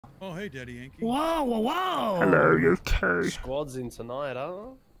Oh, hey, Daddy Yankee. Whoa, whoa, whoa! Hello, you okay? Squad's in tonight, huh?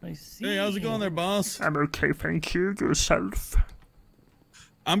 I see. Hey, how's it going there, boss? I'm okay, thank you. Yourself?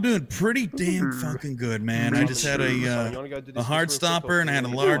 I'm doing pretty damn fucking good, man. I just had a hard stopper and I had a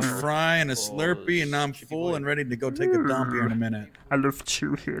large fry and a Slurpee, and now I'm full and ready to go take a dump here in a minute. I love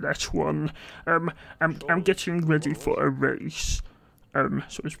to hear that one. I'm getting ready for a race. So I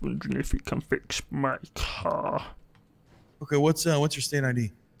was wondering if you can fix my car. Okay, what's your state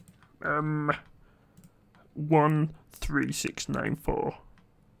ID? 13694.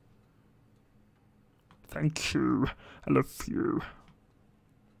 Thank you. I love you.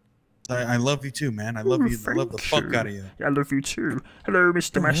 I love you too, man. I love you. I love the fuck out of you. Yeah, I love you too. Hello,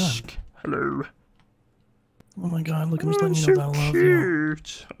 Mr. Mask. Hello. Oh my God! Look, I'm just letting you So know that I love you.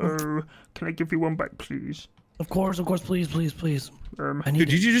 cute. Oh, can I give you one back, please? Of course, please, please, please. I need Dude,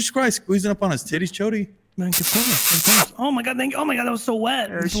 did you just try squeezing up on his titties, Chody? Man, get thanks. Oh my God! Thank you. Oh my God! That was so wet.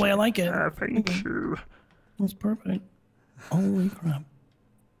 That's the way I like it. Thank you. That's perfect. Holy crap!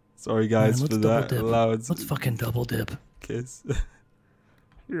 Sorry, guys, Man, for that loud. Let's fucking double dip. Kiss.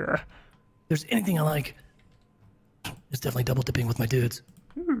 Yeah. If there's anything I like, it's definitely double dipping with my dudes.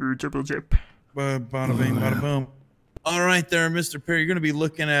 Ooh, double dip. Bada bing, bada boom. All right, there, Mr. Perry. You're going to be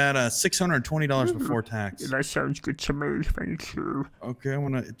looking at $620 before tax. Yeah, that sounds good to me. Thank you. Okay, I'm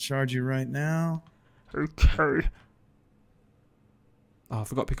going to charge you right now. Okay. Oh, I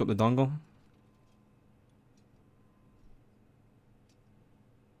forgot to pick up the dongle.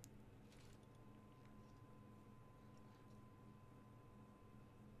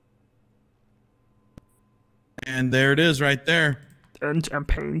 And there it is right there. And I'm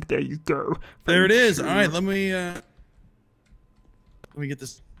paying. There you go. There it Thank is. you. All right, let me get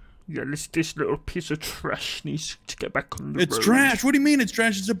this. Yeah, this little piece of trash needs to get back on the road. It's trash. What do you mean it's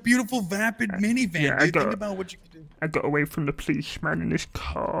trash? It's a beautiful vapid minivan. Yeah, Dude, think about what you could do. I got away from the policeman in this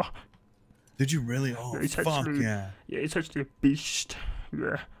car. Did you really? Oh, It's fuck actually, yeah. Yeah, it's actually a beast.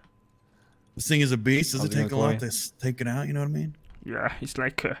 Yeah. This thing is a beast. Does it How's it take a going, lot to take it out? You know what I mean? Yeah, it's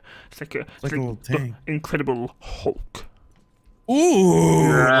like a little tank. Incredible Hulk. Ooh,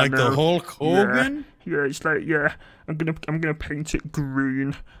 Yeah, like the Hulk Hogan? Yeah, it's like I'm gonna paint it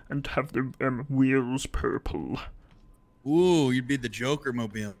green and have the wheels purple. Ooh, you'd be the Joker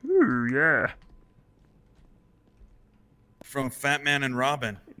mobile. Ooh, yeah. From Fat Man and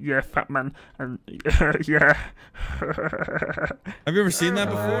Robin. Yeah, Fat Man and yeah. Have you ever seen that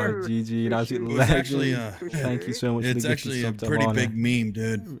before? GG, that's It was actually Thank you so much. it's actually a pretty big meme,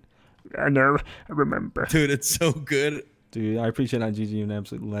 dude. I know, I remember. Dude, it's so good. Dude, I appreciate that, GG. You're an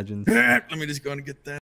absolute legend. Let me just go and get that.